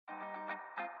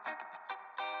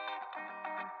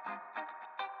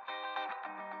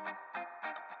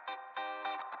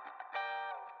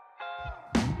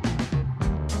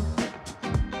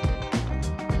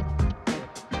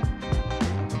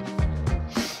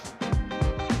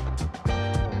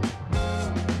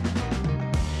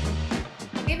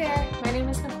there, my name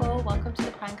is Nicole. Welcome to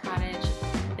the Pine Cottage.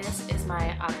 This is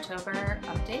my October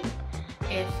update.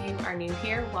 If you are new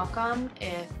here, welcome.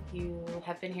 If you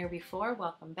have been here before,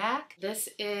 welcome back. This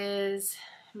is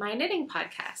my knitting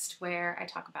podcast where I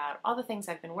talk about all the things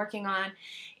I've been working on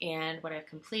and what I've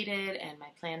completed and my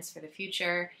plans for the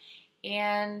future,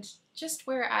 and just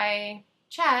where I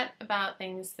chat about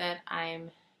things that I'm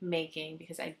making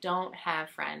because I don't have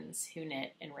friends who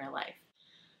knit in real life.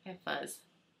 I have fuzz.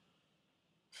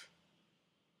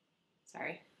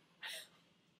 Sorry.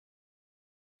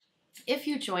 If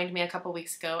you joined me a couple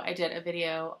weeks ago, I did a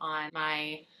video on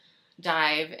my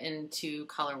dive into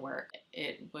color work.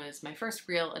 It was my first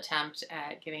real attempt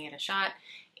at giving it a shot,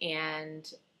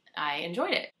 and I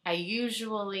enjoyed it. I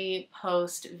usually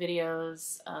post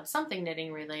videos of something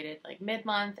knitting related like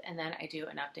mid-month, and then I do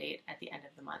an update at the end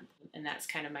of the month, and that's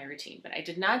kind of my routine. But I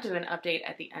did not do an update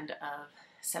at the end of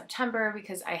September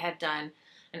because I had done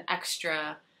an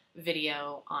extra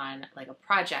video on like a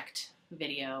project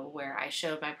video where I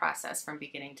showed my process from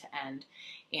beginning to end,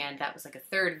 and that was like a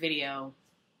third video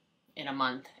in a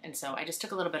month, and so I just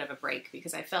took a little bit of a break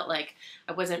because I felt like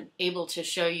I wasn't able to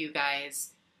show you guys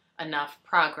enough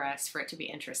progress for it to be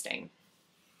interesting.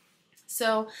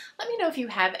 So let me know if you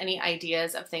have any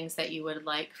ideas of things that you would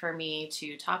like for me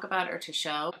to talk about or to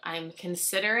show. I'm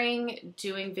considering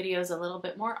doing videos a little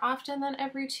bit more often than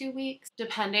every 2 weeks,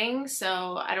 depending.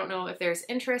 So I don't know if there's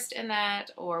interest in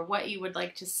that or what you would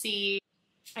like to see.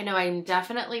 I know I'm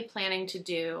definitely planning to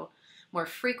do more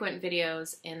frequent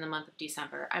videos in the month of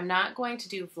December. I'm not going to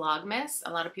do Vlogmas.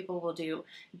 A lot of people will do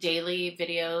daily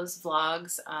videos,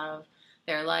 vlogs of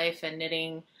their life and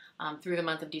knitting through the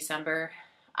month of December.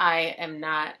 I am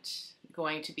not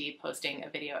going to be posting a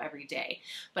video every day,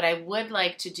 but I would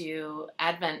like to do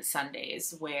Advent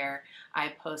Sundays where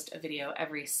I post a video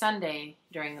every Sunday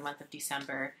during the month of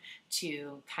December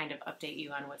to kind of update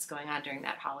you on what's going on during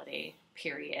that holiday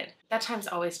period. That time's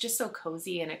always just so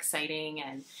cozy and exciting,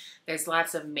 and there's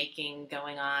lots of making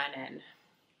going on, and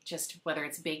just whether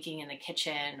it's baking in the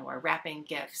kitchen or wrapping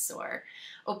gifts or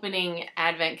opening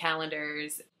advent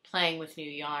calendars, playing with new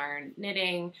yarn,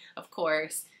 knitting, of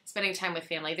course, spending time with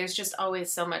family. There's just always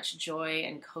so much joy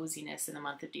and coziness in the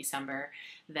month of December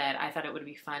that I thought it would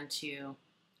be fun to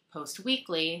post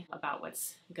weekly about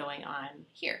what's going on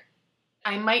here.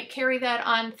 I might carry that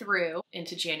on through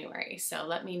into January, so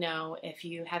let me know if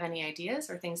you have any ideas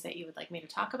or things that you would like me to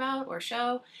talk about or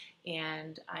show,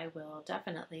 and I will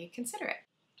definitely consider it.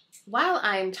 While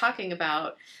I'm talking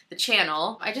about the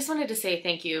channel, I just wanted to say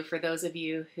thank you for those of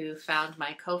you who found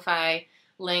my Ko-Fi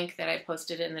link that I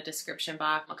posted in the description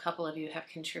box. A couple of you have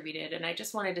contributed, and I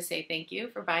just wanted to say thank you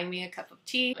for buying me a cup of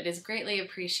tea. It is greatly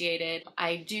appreciated.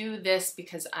 I do this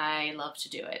because I love to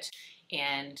do it,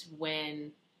 and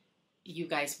when you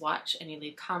guys watch and you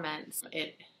leave comments,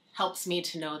 it helps me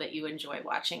to know that you enjoy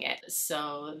watching it.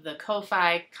 So the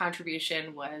Ko-Fi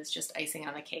contribution was just icing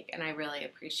on the cake, and I really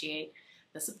appreciate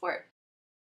the support.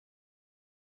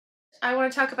 I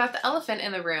want to talk about the elephant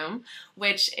in the room,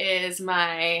 which is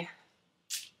my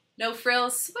no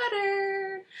frills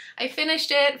sweater. I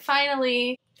finished it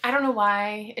finally. I don't know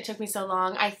why it took me so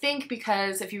long. I think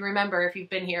because if you remember, if you've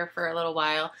been here for a little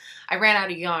while, I ran out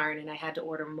of yarn and I had to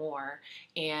order more.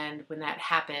 And when that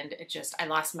happened, I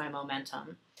lost my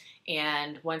momentum.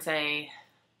 And once the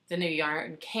new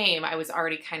yarn came, I was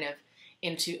already kind of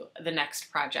into the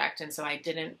next project. And so I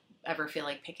didn't ever feel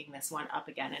like picking this one up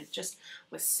again, and just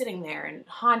was sitting there and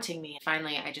haunting me.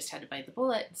 Finally, I just had to bite the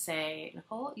bullet and say,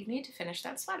 Nicole, you need to finish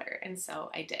that sweater. And so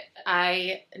I did.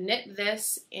 I knit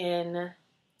this in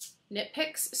Knit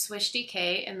Picks Swish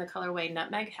DK in the colorway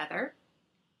Nutmeg Heather.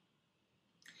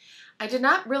 I did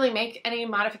not really make any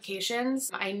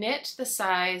modifications. I knit the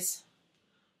size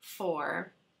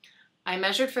 4. I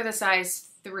measured for the size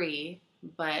 3,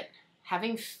 but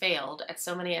having failed at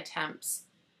so many attempts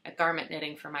at garment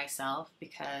knitting for myself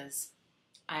because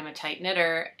I'm a tight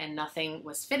knitter and nothing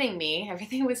was fitting me,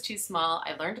 everything was too small,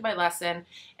 I learned my lesson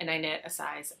and I knit a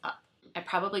size up. I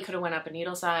probably could have went up a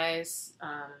needle size,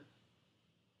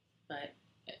 but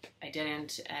I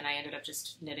didn't, and I ended up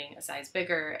just knitting a size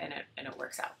bigger, and it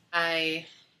works out. I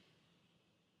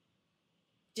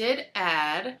did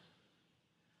add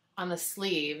on the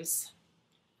sleeves,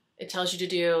 it tells you to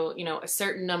do, a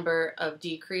certain number of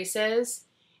decreases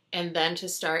and then to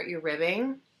start your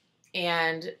ribbing,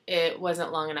 and it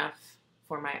wasn't long enough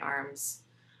for my arms.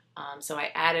 So I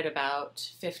added about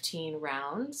 15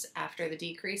 rounds after the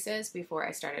decreases before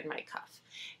I started my cuff,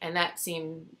 and that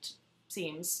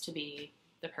seems to be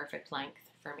the perfect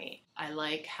length for me. I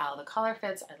like how the collar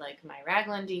fits. I like my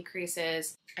raglan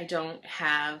decreases. I don't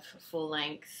have full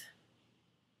length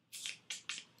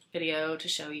video to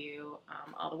show you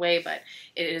all the way, but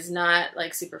it is not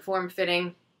like super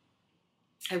form-fitting.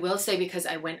 I will say, because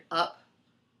I went up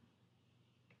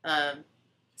a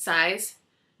size,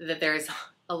 that there's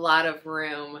a lot of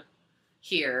room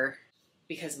here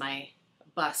because my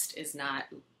bust is not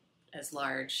as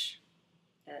large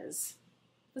as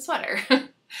the sweater.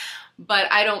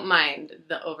 But I don't mind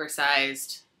the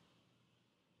oversizedness.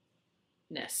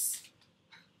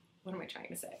 What am I trying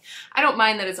to say? I don't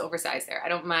mind that it's oversized there. I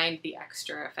don't mind the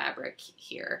extra fabric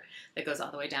here that goes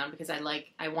all the way down, because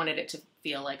I wanted it to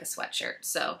feel like a sweatshirt.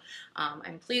 So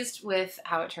I'm pleased with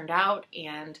how it turned out,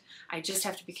 and I just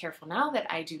have to be careful now that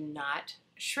I do not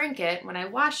shrink it when I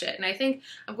wash it. And I think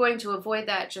I'm going to avoid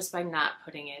that just by not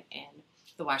putting it in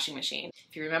the washing machine.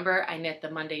 If you remember, I knit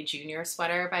the Monday Junior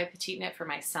sweater by Petite Knit for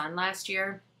my son last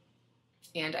year,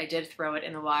 and I did throw it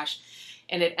in the wash,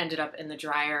 and it ended up in the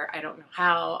dryer. I don't know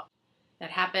how that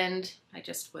happened. I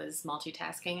just was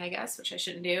multitasking, I guess, which I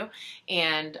shouldn't do,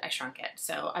 and I shrunk it.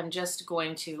 So I'm just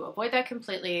going to avoid that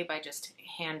completely by just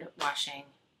hand washing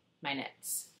my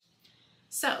knits.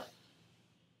 So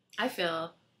I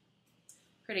feel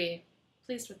pretty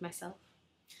pleased with myself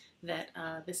that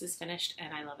this is finished,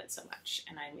 and I love it so much,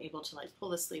 and I'm able to like pull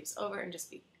the sleeves over and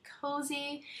just be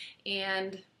cozy,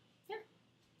 and yeah,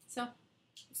 so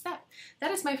it's that.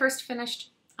 That is my first finished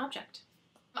object.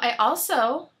 I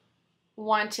also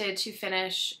wanted to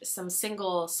finish some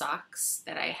single socks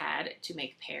that I had to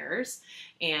make pairs,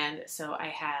 and so I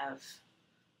have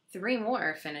 3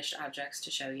 more finished objects to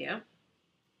show you.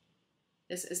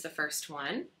 This is the first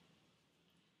one.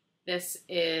 This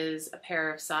is a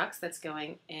pair of socks that's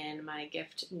going in my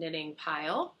gift knitting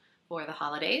pile for the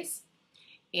holidays,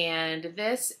 and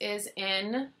this is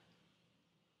in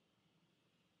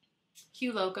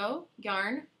Q Loco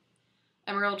yarn.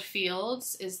 Emerald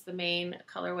Fields is the main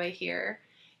colorway here,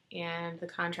 and the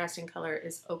contrasting color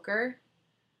is ochre.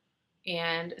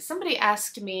 And somebody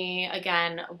asked me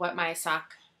again what my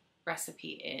sock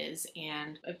recipe is,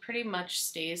 and it pretty much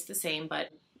stays the same, but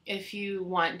if you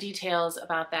want details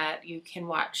about that, you can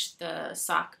watch the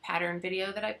sock pattern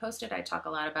video that I posted. I talk a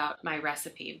lot about my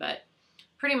recipe, but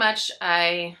pretty much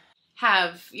I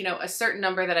have, you know, a certain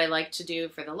number that I like to do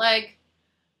for the leg,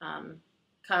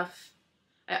 cuff.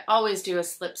 I always do a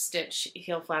slip stitch,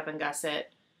 heel flap, and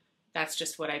gusset. That's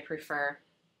just what I prefer.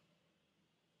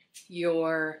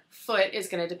 Your foot is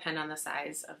going to depend on the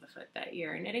size of the foot that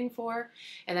you're knitting for.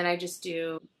 And then I just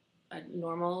do a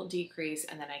normal decrease,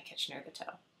 and then I Kitchener the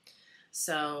toe.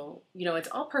 So, you know, it's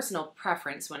all personal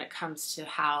preference when it comes to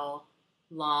how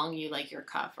long you like your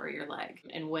cuff or your leg.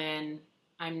 And when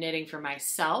I'm knitting for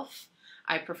myself,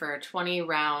 I prefer a 20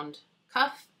 round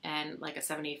cuff and like a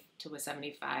 70 to a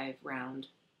 75 round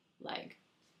leg.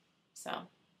 So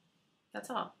that's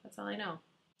all I know.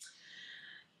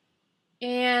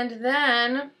 And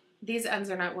then these ends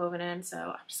are not woven in, so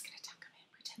I'm just gonna tuck them in,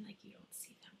 pretend like you don't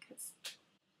see them, because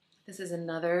this is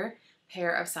another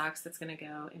pair of socks that's gonna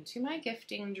go into my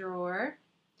gifting drawer.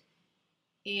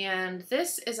 And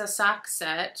this is a sock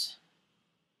set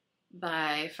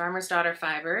by Farmer's Daughter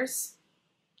Fibers.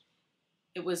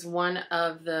 It was one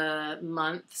of the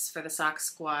months for the Sock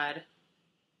Squad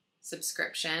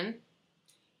subscription,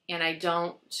 and I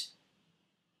don't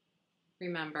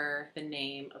remember the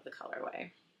name of the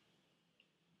colorway,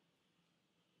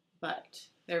 but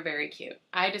they're very cute.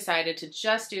 I decided to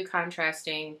just do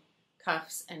contrasting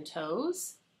cuffs and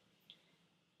toes,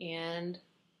 and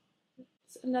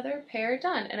it's another pair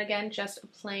done. And again, just a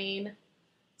plain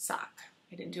sock.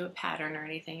 I didn't do a pattern or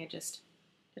anything, I just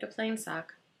did a plain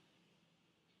sock.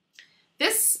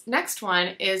 This next one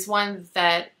is one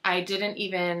that I didn't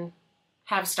even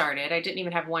have started. I didn't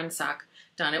even have one sock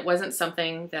done. It wasn't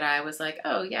something that I was like,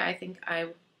 oh yeah, I think I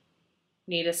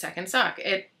need a second sock.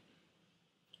 It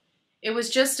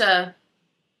was just a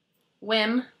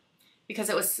whim because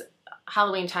it was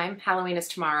Halloween time. Halloween is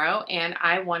tomorrow, and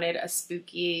I wanted a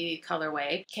spooky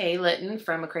colorway. Kay Litton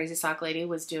from A Crazy Sock Lady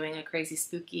was doing a crazy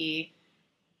spooky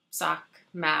sock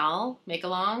mal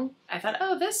make-along. I thought,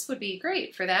 oh, this would be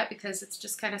great for that because it's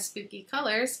just kind of spooky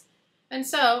colors. And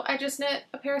so I just knit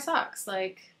a pair of socks,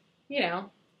 like, you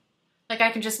know, like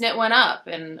I can just knit one up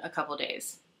in a couple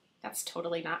days. That's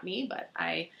totally not me, but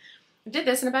I did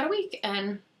this in about a week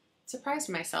and surprised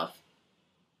myself.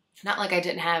 Not like I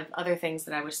didn't have other things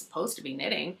that I was supposed to be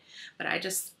knitting, but I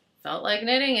just felt like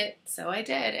knitting it, so I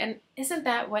did. And isn't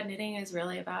that what knitting is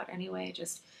really about anyway?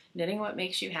 Just knitting what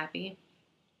makes you happy.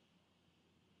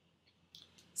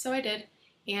 So I did,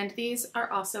 and these are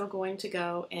also going to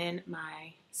go in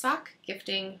my sock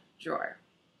gifting drawer.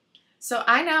 So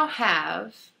I now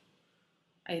have,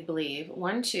 I believe,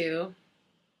 1, 2,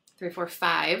 3, 4,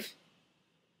 5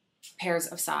 pairs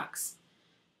of socks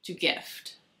to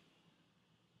gift.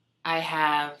 I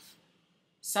have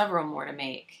several more to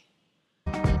make.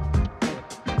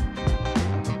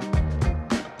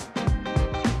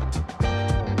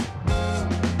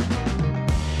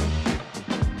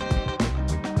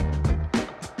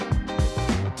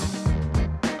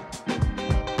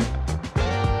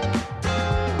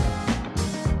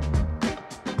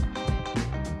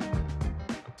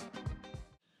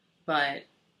 But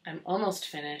I'm almost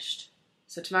finished.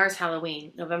 So tomorrow's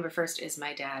Halloween. November 1st is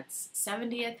my dad's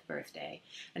 70th birthday,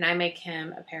 and I make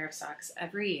him a pair of socks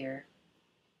every year.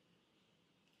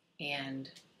 And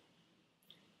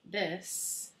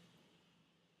this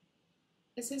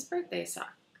is his birthday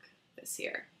sock this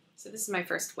year. So this is my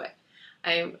first whip.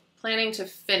 I'm planning to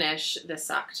finish this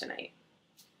sock tonight.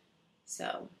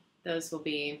 So those will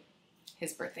be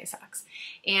his birthday socks.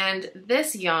 And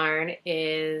this yarn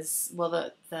is,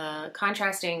 well, the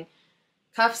contrasting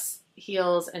cuffs,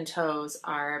 heels, and toes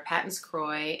are Patons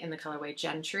Croy in the colorway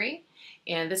Gentry.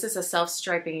 And this is a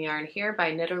self-striping yarn here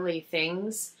by Knitterly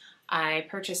Things. I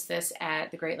purchased this at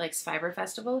the Great Lakes Fiber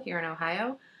Festival here in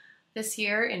Ohio this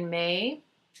year in May.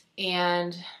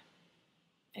 And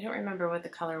I don't remember what the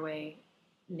colorway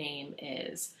name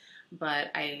is, but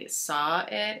I saw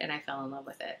it and I fell in love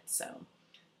with it. So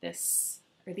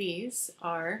these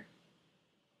are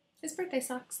his birthday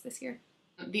socks this year.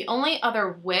 The only other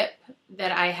whip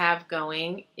that I have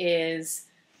going is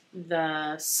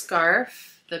the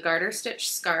scarf, the garter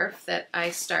stitch scarf that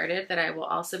I started, that I will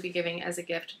also be giving as a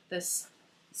gift this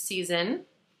season.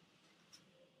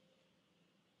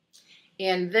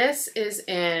 And this is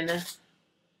in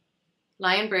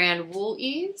Lion Brand Wool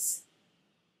Ease.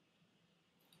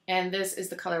 And this is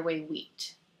the colorway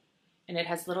Wheat. And it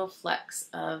has little flecks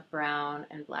of brown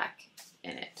and black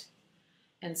in it.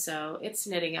 And so it's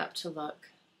knitting up to look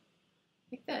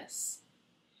like this.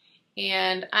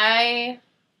 And I'll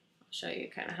show you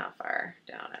kind of how far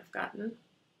down I've gotten.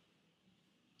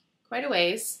 Quite a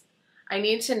ways. I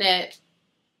need to knit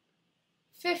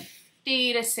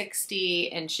 50 to 60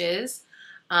 inches.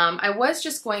 I was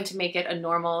just going to make it a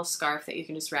normal scarf that you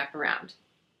can just wrap around.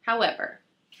 However,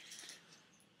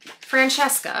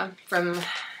 Francesca from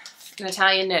an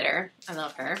Italian knitter, I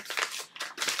love her,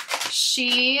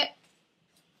 she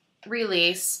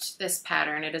released this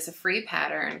pattern. It is a free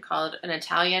pattern called an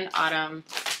Italian Autumn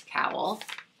Cowl,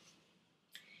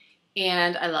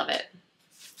 and I love it.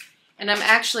 And I'm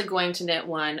actually going to knit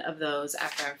one of those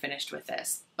after I'm finished with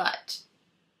this, but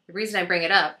the reason I bring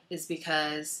it up is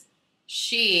because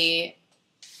it's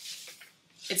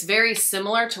very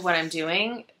similar to what I'm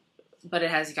doing, but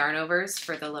it has yarn overs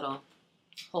for the little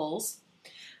holes.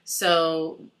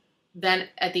 So then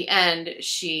at the end,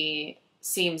 she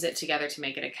seams it together to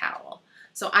make it a cowl.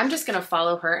 So I'm just going to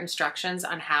follow her instructions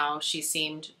on how she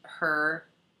seamed her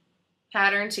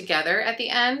pattern together at the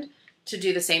end to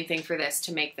do the same thing for this,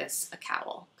 to make this a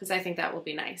cowl, because I think that will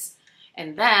be nice.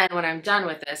 And then when I'm done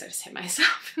with this, I just hit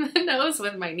myself in the nose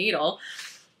with my needle.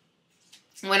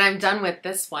 When I'm done with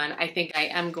this one, I think I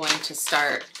am going to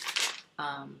start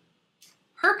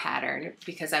her pattern,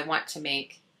 because I want to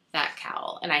make that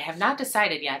cowl. And I have not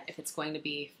decided yet if it's going to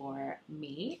be for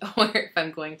me or if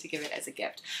I'm going to give it as a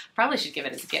gift. Probably should give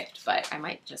it as a gift, but I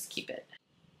might just keep it.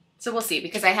 So we'll see,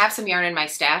 because I have some yarn in my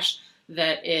stash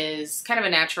that is kind of a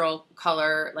natural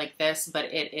color like this, but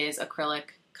it is acrylic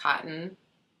cotton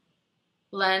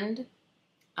blend.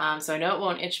 So I know it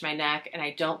won't itch my neck, and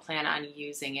I don't plan on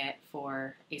using it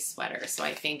for a sweater. So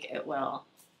I think it will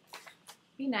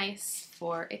be nice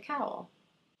for a cowl.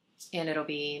 And it'll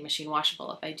be machine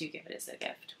washable if I do give it as a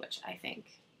gift, which I think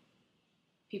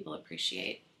people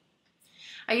appreciate.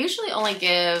 I usually only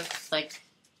give like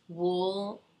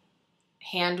wool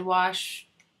hand wash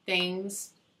things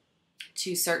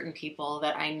to certain people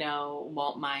that I know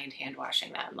won't mind hand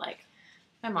washing them, like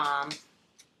my mom,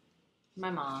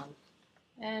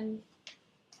 and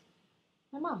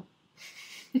my mom.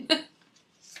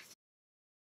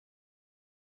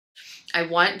 I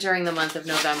want during the month of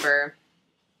November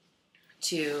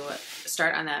to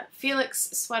start on that Felix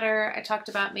sweater I talked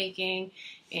about making,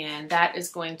 and that is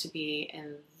going to be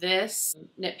in this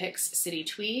Knit Picks City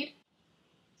Tweed,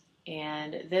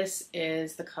 and this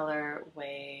is the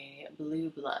colorway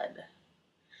Blue Blood.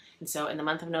 And so in the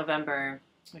month of November,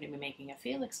 I'm going to be making a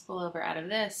Felix pullover out of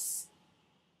this.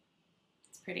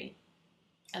 It's pretty.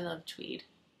 I love tweed.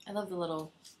 I love the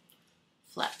little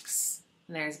flecks.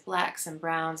 And there's blacks and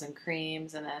browns and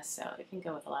creams in this, so it can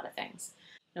go with a lot of things.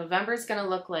 November is going to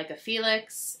look like a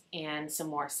Felix and some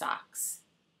more socks,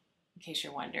 in case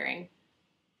you're wondering.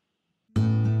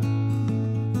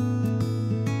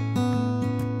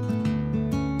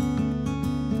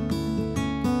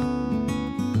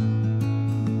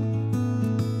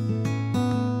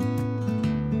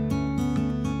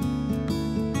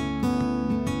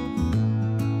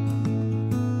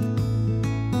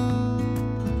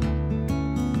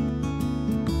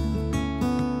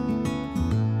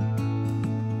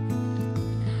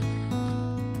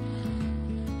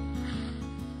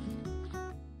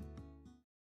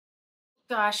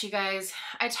 Gosh, you guys,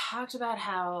 I talked about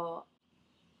how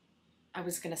I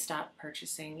was gonna stop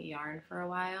purchasing yarn for a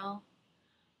while,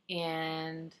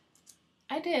 and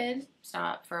I did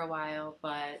stop for a while,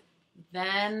 but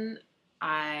then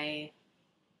I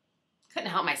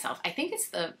couldn't help myself. I think it's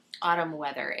the autumn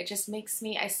weather. It just makes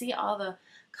me, I see all the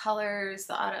colors,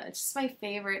 the autumn, it's just my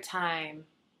favorite time.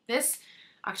 This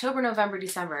October, November,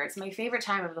 December, it's my favorite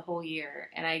time of the whole year,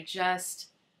 and I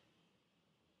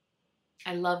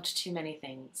loved too many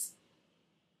things.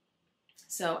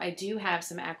 So I do have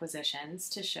some acquisitions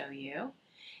to show you,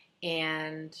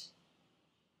 and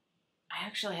I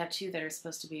actually have two that are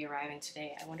supposed to be arriving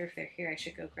today. I wonder if they're here. I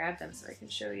should go grab them so I can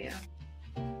show you.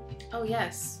 Oh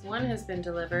yes, one has been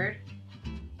delivered.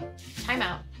 Time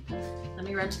out. Let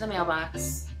me run to the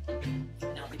mailbox.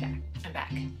 And I'll be back. I'm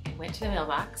back. I went to the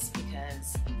mailbox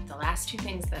because the last two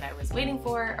things that I was waiting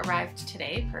for arrived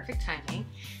today. Perfect timing.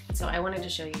 And so I wanted to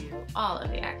show you all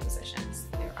of the acquisitions.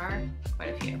 There are quite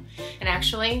a few. And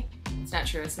actually, it's not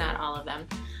true. It's not all of them.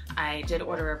 I did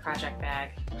order a project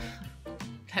bag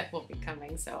that will be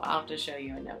coming, so I'll have to show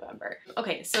you in November.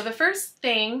 Okay, so the first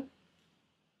thing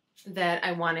that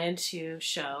I wanted to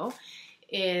show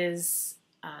is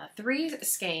 3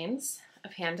 skeins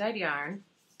of hand-dyed yarn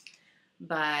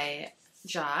by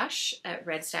Josh at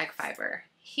Red Stag Fibre.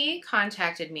 He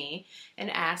contacted me and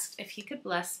asked if he could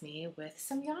bless me with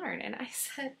some yarn, and I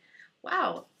said,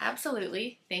 wow,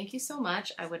 absolutely, thank you so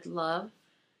much. I would love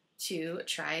to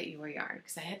try your yarn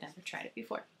because I had never tried it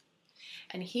before.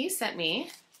 And he sent me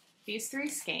these 3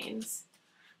 skeins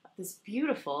of this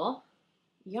beautiful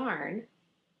yarn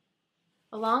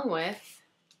along with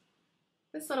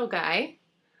this little guy,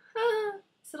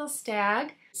 this little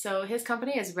stag. So his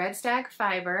company is Red Stag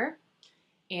Fibre,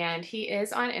 and he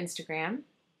is on Instagram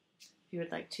if you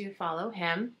would like to follow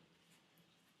him.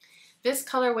 This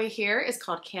colorway here is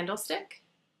called Candlestick,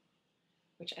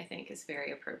 which I think is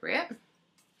very appropriate.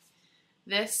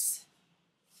 This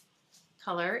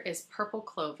color is Purple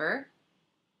Clover,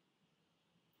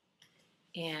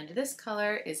 and this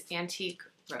color is Antique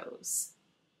Rose.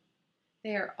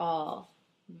 They are all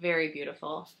very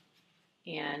beautiful,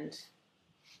 and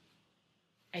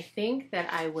I think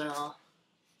that I will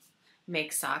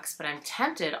make socks, but I'm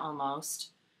tempted almost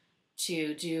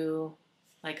to do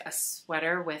like a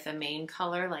sweater with a main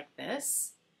color like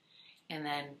this, and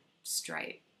then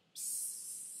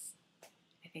stripes.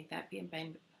 I think that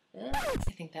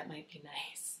might be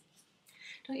nice.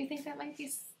 Don't you think that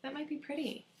might be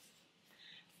pretty?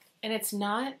 And it's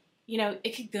not, you know,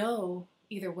 it could go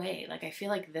either way. Like, I feel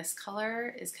like this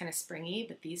color is kind of springy,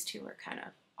 but these two are kind of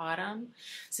autumn.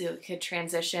 So it could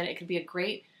transition. It could be a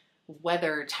great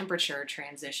weather temperature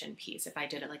transition piece if I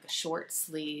did it like a short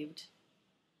sleeved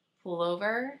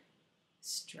pullover,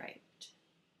 striped.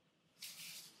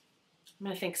 I'm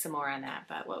gonna think some more on that,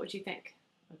 but what would you think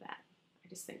of that? I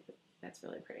just think that that's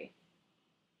really pretty.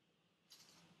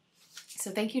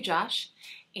 So thank you, Josh.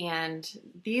 And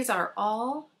these are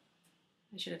all,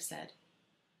 I should have said,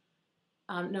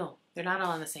 no, they're not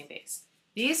all on the same base.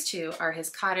 These two are his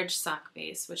cottage sock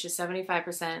base, which is 75%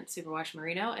 superwash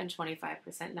merino and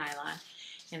 25% nylon.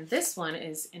 And this one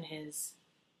is in his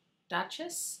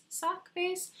Duchess sock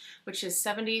base, which is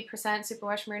 70%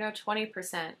 superwash merino,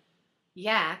 20%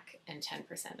 yak, and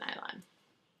 10% nylon.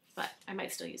 But I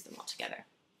might still use them all together.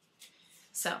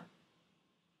 So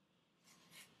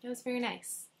that was very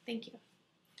nice. Thank you.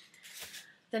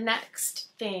 The next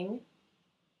thing,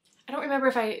 I don't remember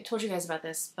if I told you guys about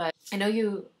this, but I know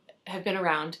you have been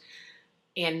around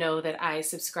and know that I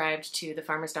subscribed to the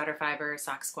Farmer's Daughter Fiber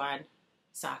Sock Squad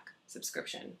sock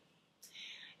subscription.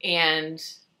 And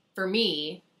for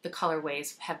me, the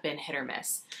colorways have been hit or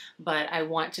miss, but I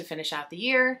want to finish out the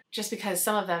year just because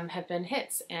some of them have been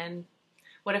hits. And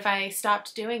what if I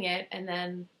stopped doing it and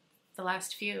then the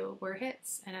last few were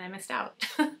hits and I missed out?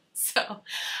 So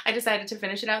I decided to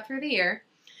finish it out through the year.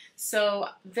 So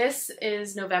this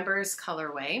is November's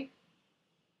colorway.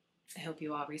 I hope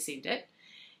you all received it.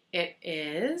 It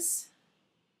is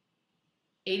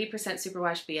 80%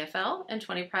 superwash BFL and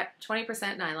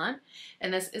 20% nylon.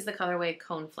 And this is the colorway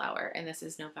Coneflower. And this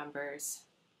is November's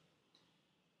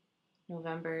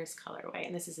colorway.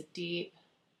 And this is a deep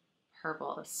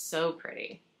purple. It's so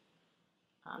pretty.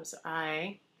 So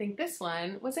I think this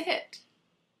one was a hit.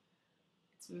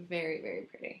 It's very, very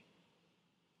pretty.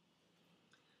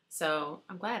 So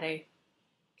I'm glad I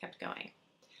kept going.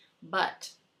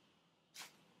 But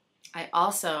I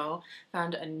also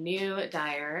found a new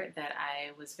dyer that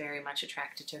I was very much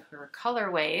attracted to her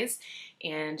colorways,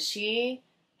 and she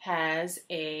has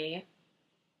a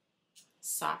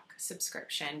sock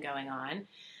subscription going on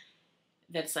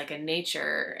that's like a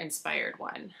nature inspired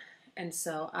one. And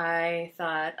so I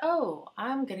thought, oh,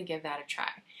 I'm gonna give that a try.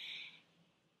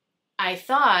 I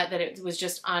thought that it was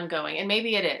just ongoing, and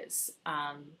maybe it is,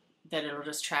 that it'll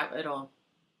just it'll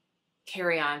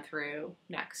carry on through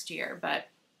next year, but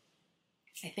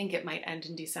I think it might end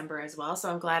in December as well. So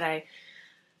I'm glad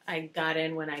I got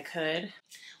in when I could.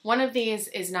 One of these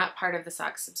is not part of the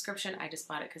socks subscription. I just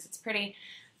bought it because it's pretty.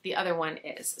 The other one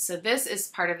is. So this is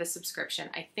part of the subscription.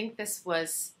 I think this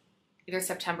was either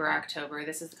September or October.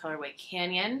 This is the colorway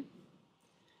Canyon.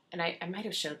 And I might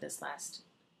have showed this last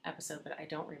episode, but I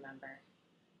don't remember.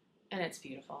 And it's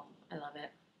beautiful. I love it.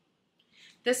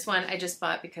 This one I just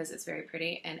bought because it's very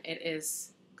pretty, and it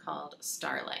is called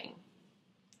Starling.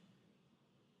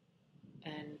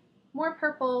 And more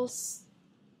purples.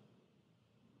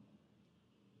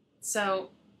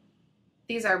 So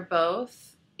these are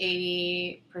both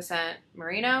 80%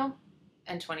 merino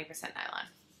and 20% nylon.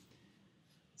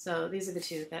 So these are the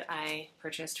two that I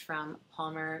purchased from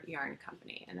Palmer Yarn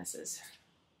Company, and this is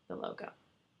the logo.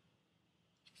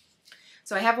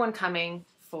 So I have one coming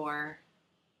for,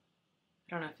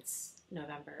 I don't know if it's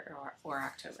November or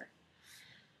October.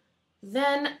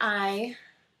 Then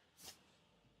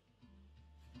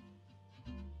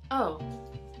oh,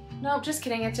 no, just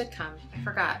kidding, it did come. I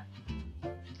forgot.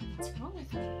 What's wrong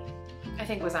with me? I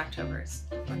think it was October's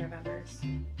or November's.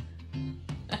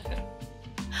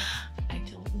 I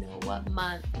don't know what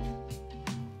month.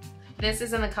 This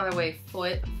is in the colorway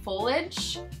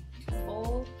Foliage.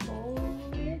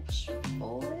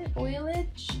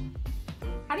 Foliage?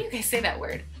 How do you guys say that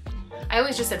word? I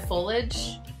always just said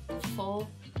foliage.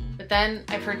 But then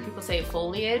I've heard people say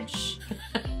foliage.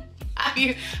 How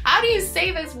do you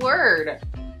say this word?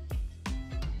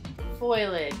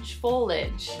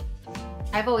 Foliage.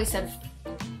 I've always said.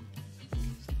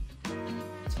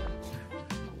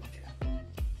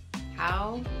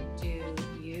 How do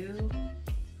you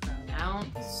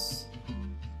pronounce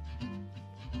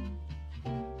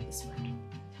this word?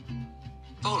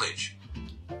 Foliage.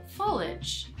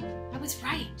 Foliage. I was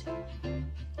right.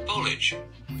 Foliage.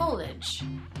 Foliage.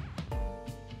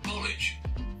 Foliage.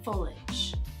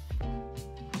 Foliage.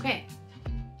 Okay.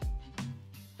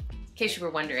 In case you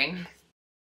were wondering.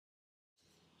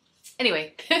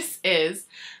 Anyway, this is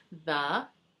the,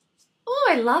 oh,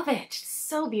 I love it. It's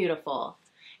so beautiful.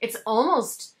 It's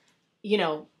almost, you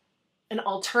know, an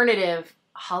alternative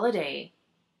holiday,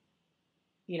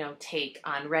 you know, take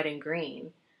on red and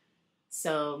green.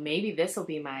 So maybe this will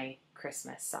be my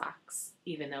Christmas socks,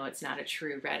 even though it's not a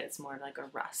true red, it's more like a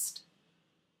rust.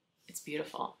 It's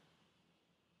beautiful.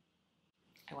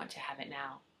 I want to have it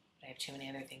now, but I have too many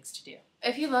other things to do.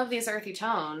 If you love these earthy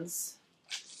tones,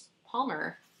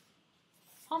 Palmer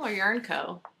Yarn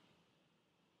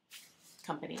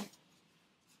Company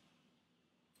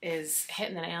is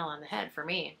hitting the nail on the head for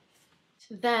me.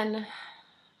 Then,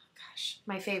 gosh,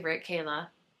 my favorite, Kayla,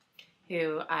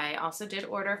 who I also did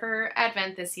order her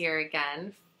Advent this year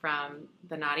again from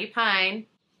the Naughty Pine.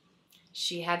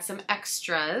 She had some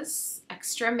extra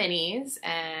minis,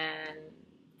 and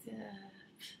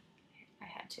I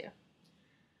had to.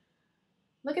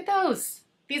 Look at those.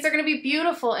 These are going to be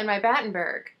beautiful in my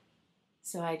Battenberg.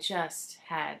 So I just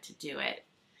had to do it.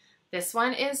 This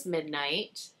one is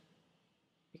Midnight,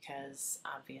 because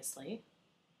obviously.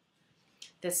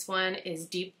 This one is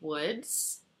Deep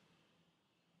Woods.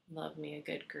 Love me a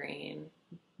good green,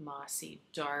 mossy,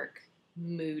 dark,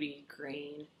 moody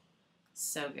green.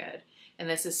 So good. And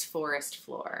this is Forest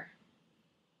Floor.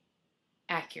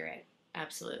 Accurate,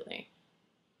 absolutely.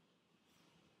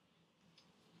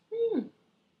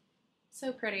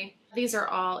 So pretty. These are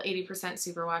all 80%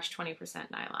 superwash,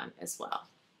 20% nylon as well.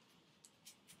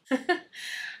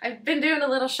 I've been doing a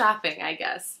little shopping, I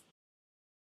guess.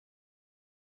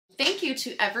 Thank you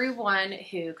to everyone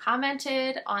who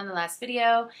commented on the last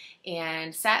video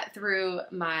and sat through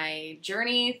my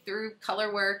journey through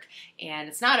color work, and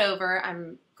it's not over.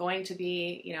 I'm going to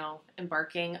be, you know,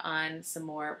 embarking on some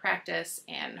more practice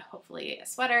and hopefully a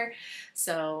sweater.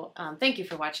 So thank you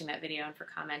for watching that video and for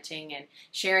commenting and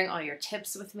sharing all your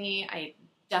tips with me. I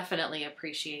definitely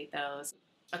appreciate those.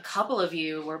 A couple of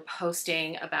you were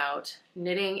posting about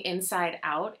knitting inside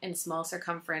out in small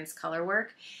circumference color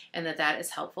work and that is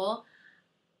helpful.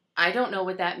 I don't know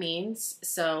what that means,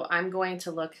 so I'm going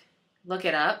to look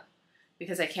it up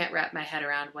because I can't wrap my head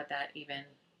around what that even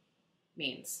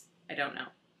means. I don't know.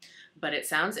 But it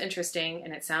sounds interesting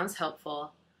and it sounds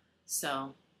helpful,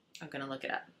 so I'm going to look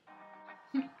it up.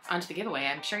 On to the giveaway.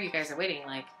 I'm sure you guys are waiting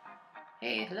like,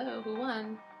 hey, hello, who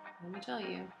won? Let me tell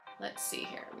you. Let's see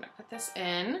here. I'm going to put this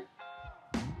in.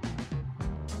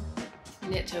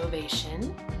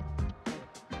 Knit-ovation.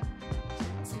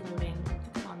 It's loading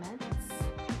the comments.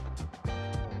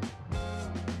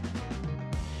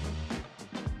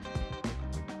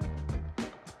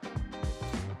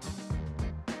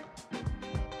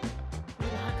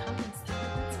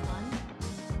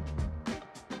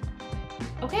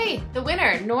 Okay, the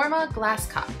winner, Norma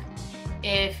Glasscock.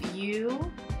 If you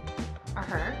are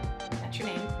her, that's your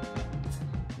name,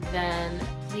 then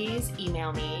please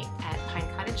email me at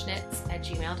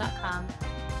pinecottageknits@gmail.com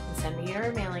and send me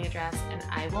your mailing address, and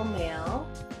I will mail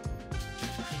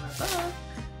your book,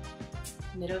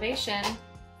 Knitovation,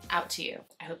 out to you.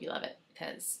 I hope you love it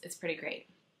because it's pretty great.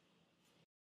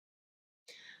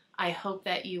 I hope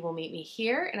that you will meet me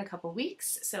here in a couple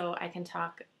weeks so I can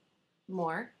talk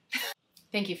more.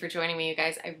 Thank you for joining me, you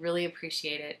guys. I really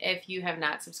appreciate it. If you have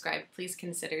not subscribed, please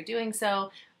consider doing so.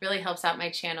 Really helps out my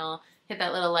channel. Hit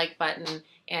that little like button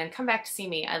and come back to see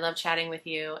me. I love chatting with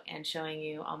you and showing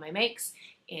you all my makes,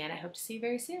 and I hope to see you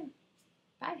very soon.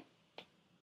 Bye.